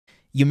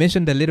you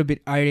mentioned a little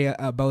bit earlier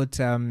about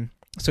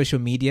social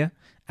media,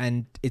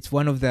 and it's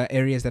one of the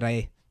areas that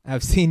I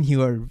have seen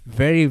you are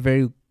very,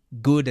 very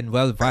good and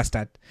well versed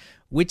at,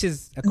 which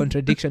is a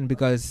contradiction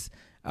because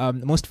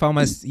most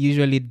farmers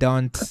usually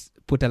don't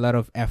put a lot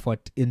of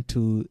effort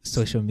into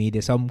social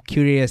media. So I'm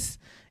curious.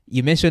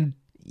 You mentioned,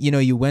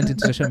 you went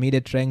into social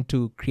media trying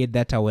to create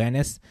that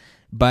awareness,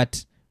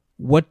 but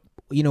what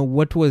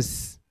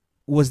was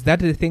that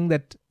the thing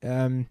that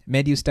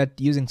made you start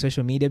using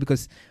social media?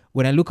 Because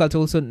when I look at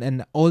also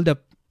an older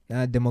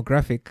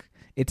demographic,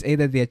 it's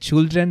either their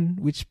children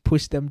which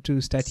push them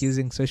to start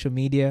using social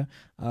media,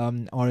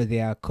 or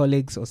their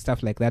colleagues or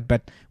stuff like that.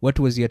 But what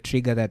was your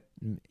trigger that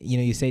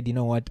you said,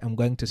 what, I'm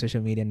going to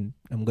social media and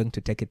I'm going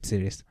to take it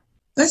serious?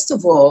 First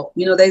of all,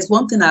 there's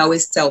one thing I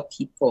always tell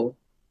people.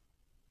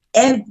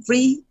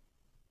 Every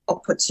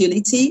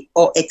opportunity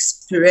or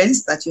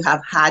experience that you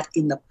have had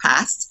in the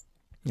past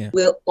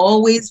will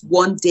always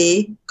one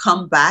day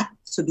come back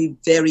to be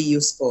very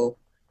useful.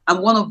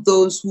 I'm one of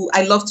those who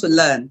I love to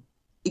learn.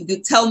 If you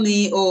tell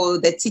me,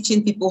 they're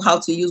teaching people how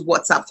to use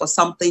WhatsApp for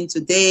something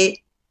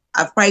today,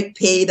 I've probably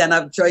paid and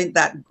I've joined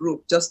that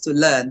group just to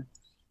learn.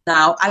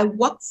 Now, I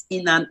worked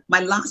in my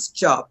last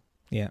job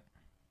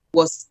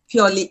was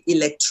purely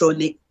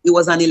electronic. It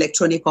was an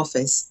electronic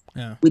office.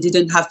 Yeah. We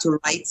didn't have to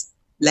write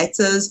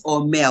letters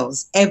or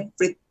mails.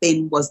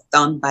 Everything was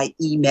done by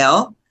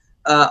email.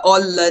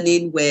 All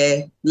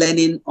we're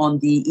learning on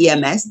the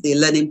EMS, the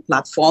learning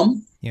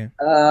platform. Yeah.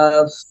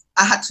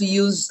 I had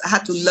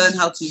to learn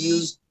how to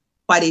use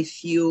quite a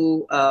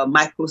few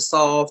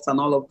Microsoft and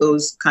all of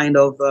those kind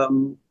of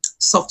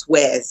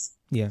softwares.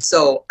 Yeah.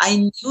 So I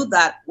knew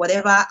that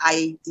whatever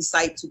I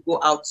decide to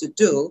go out to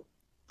do,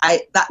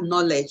 that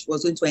knowledge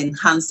was going to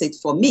enhance it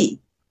for me.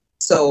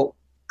 So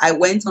I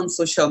went on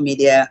social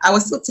media. I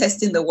was still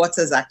testing the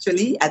waters,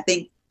 actually. I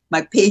think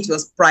my page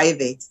was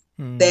private.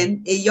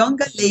 Then a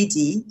younger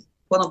lady,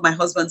 one of my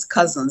husband's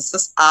cousins,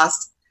 just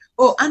asked,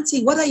 "Oh,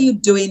 Auntie, what are you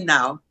doing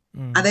now?"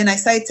 And then I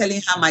started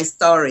telling her my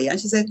story. And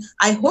she said,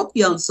 "I hope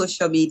you're on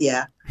social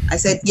media." I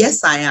said,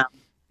 "Yes, I am."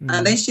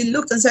 And then she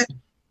looked and said,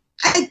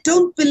 "I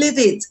don't believe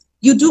it.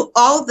 You do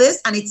all this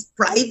and it's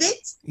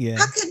private? Yeah.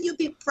 How can you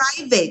be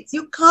private?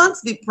 You can't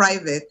be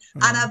private."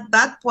 And at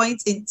that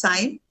point in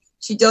time,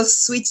 she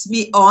just switched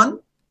me on.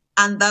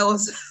 And that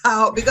was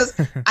how, because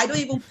I don't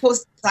even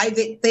post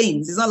private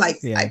things. It's not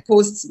like I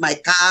post my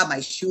car,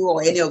 my shoe,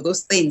 or any of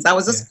those things. I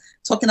was just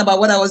talking about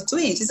what I was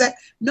doing. She said,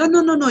 no,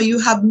 you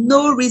have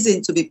no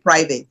reason to be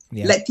private.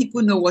 Yeah. Let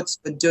people know what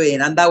you're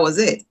doing. And that was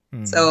it.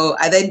 So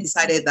I then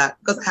decided that,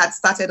 because I had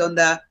started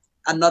under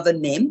another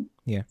name,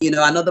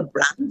 another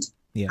brand.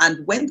 Yeah.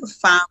 And when the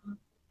farm,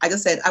 I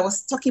just said, I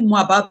was talking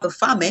more about the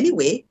farm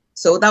anyway.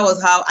 So that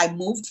was how I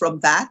moved from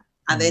that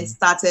and then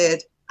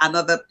started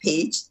another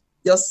page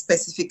just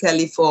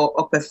specifically for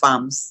Okpe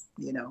Farms,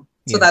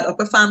 so that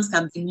Okpe Farms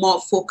can be more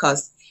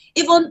focused.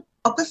 Even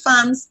Okpe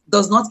Farms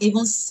does not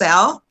even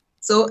sell.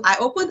 So I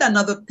opened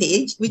another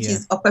page, which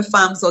is Okpe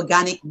Farms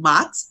Organic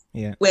Mart,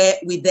 where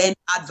we then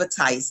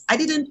advertise. I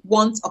didn't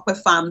want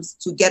Okpe Farms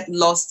to get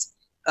lost,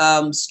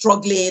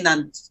 struggling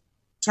and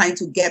trying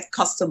to get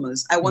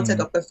customers. I wanted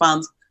Okpe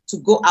Farms to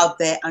go out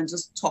there and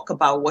just talk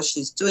about what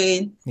she's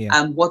doing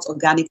and what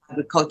organic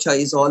agriculture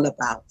is all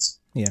about.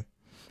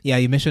 Yeah,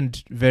 you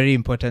mentioned very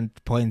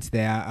important points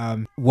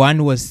there.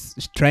 One was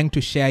trying to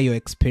share your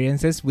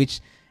experiences, which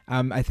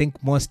I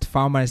think most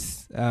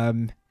farmers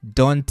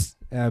don't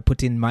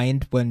put in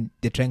mind when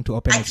they're trying to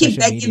open a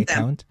social media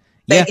account.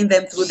 Begging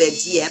them through their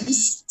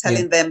DMs,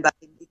 telling them that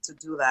they need to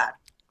do that.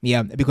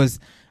 Yeah, because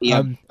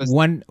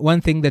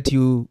one thing that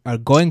you are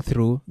going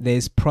through,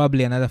 there's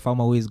probably another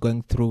farmer who is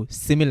going through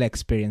similar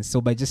experience. So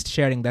by just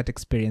sharing that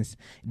experience,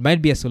 it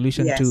might be a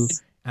solution to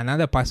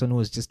another person who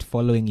is just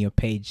following your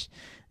page.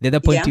 The other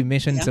point you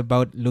mentioned is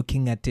about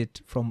looking at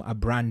it from a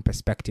brand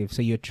perspective.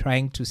 So you're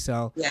trying to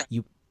sell,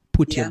 you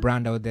put your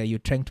brand out there, you're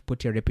trying to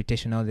put your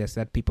reputation out there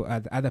so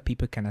that other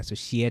people can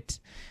associate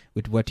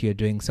with what you're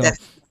doing. So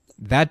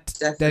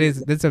that's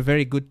a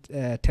very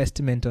good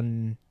testament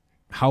on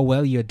how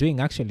well you're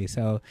doing, actually.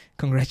 So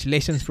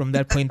congratulations from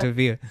that point of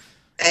view.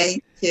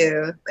 Thank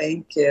you.